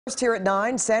First here at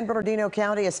 9, San Bernardino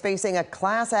County is facing a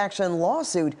class action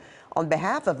lawsuit on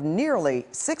behalf of nearly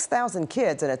 6,000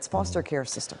 kids in its foster care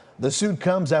system. The suit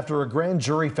comes after a grand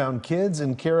jury found kids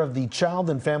in care of the Child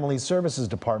and Family Services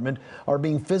Department are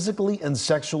being physically and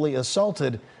sexually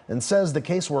assaulted and says the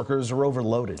caseworkers are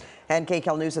overloaded. And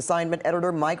KCAL News assignment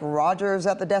editor Mike Rogers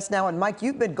at the desk now. And Mike,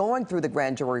 you've been going through the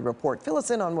grand jury report. Fill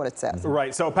us in on what it says.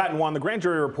 Right. So Pat and Juan, the grand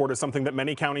jury report is something that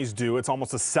many counties do. It's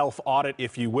almost a self-audit,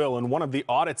 if you will. And one of the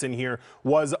audits in here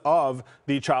was of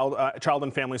the Child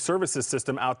and Family Services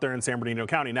system out there in San Bernardino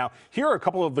County. Now, here are a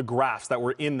couple of the graphs that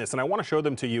were in this, and I want to show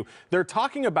them to you. They're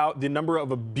talking about the number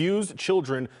of abused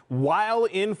children while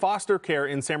in foster care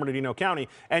in San Bernardino County,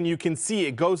 and you can see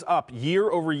it goes up year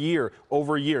over year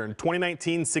over year. In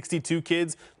 2019, 62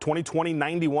 kids, 2020,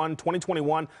 91,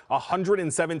 2021,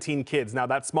 117 kids. Now,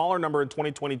 that smaller number in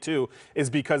 2022 is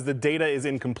because the data is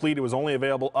incomplete. It was only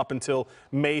available up until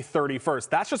May 31st.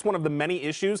 That's just one of the many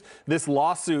issues this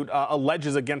lawsuit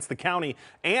alleges against the county,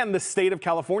 and the state of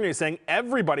California is saying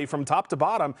everybody from top to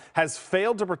bottom has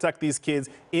failed to protect these kids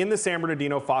in the San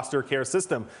Bernardino foster care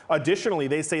system. Additionally,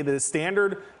 they say the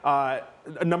standard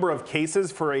number of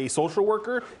cases for a social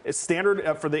worker is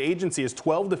standard for the agency is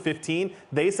 12 to 15.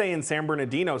 They say in San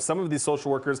Bernardino, some of these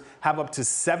social workers have up to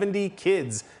 70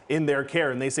 kids in their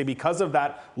care. And they say because of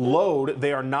that load,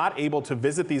 they are not able to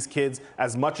visit these kids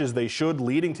as much as they should,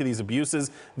 leading to these abuses.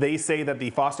 They say that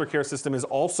the foster care system is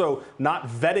also not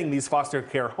vetting these foster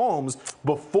care homes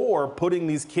before putting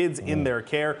these kids in their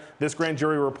care. This grand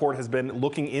jury report has been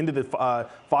looking into the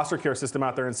foster care system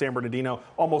out there in San Bernardino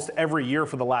almost every year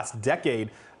for the last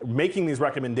decade, making these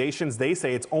recommendations. They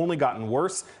say it's only gotten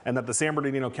worse and that the San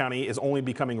Bernardino County is only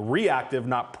becoming reactive,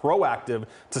 not proactive,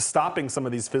 to stopping some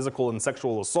of these physical and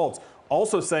sexual assaults.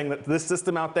 Also saying that this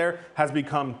system out there has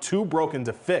become too broken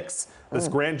to fix. This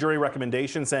grand jury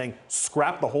recommendation saying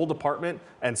scrap the whole department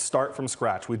and start from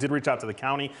scratch. We did reach out to the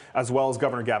county as well as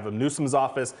Governor Gavin Newsom's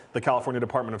office, the California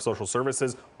Department of Social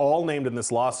Services, all named in this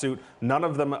lawsuit. None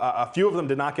of them, a few of them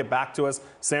did not get back to us.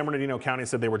 San Bernardino County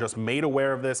said they were just made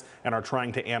aware of this and are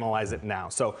trying to analyze it now.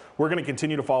 So we're going to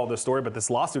continue to follow this story, but this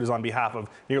lawsuit is on behalf of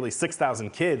nearly 6,000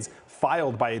 kids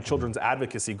filed by a children's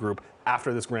advocacy group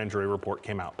after this grand jury report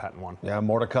came out, Pat and Juan. Yeah,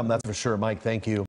 more to come, that's for sure. Mike, thank you.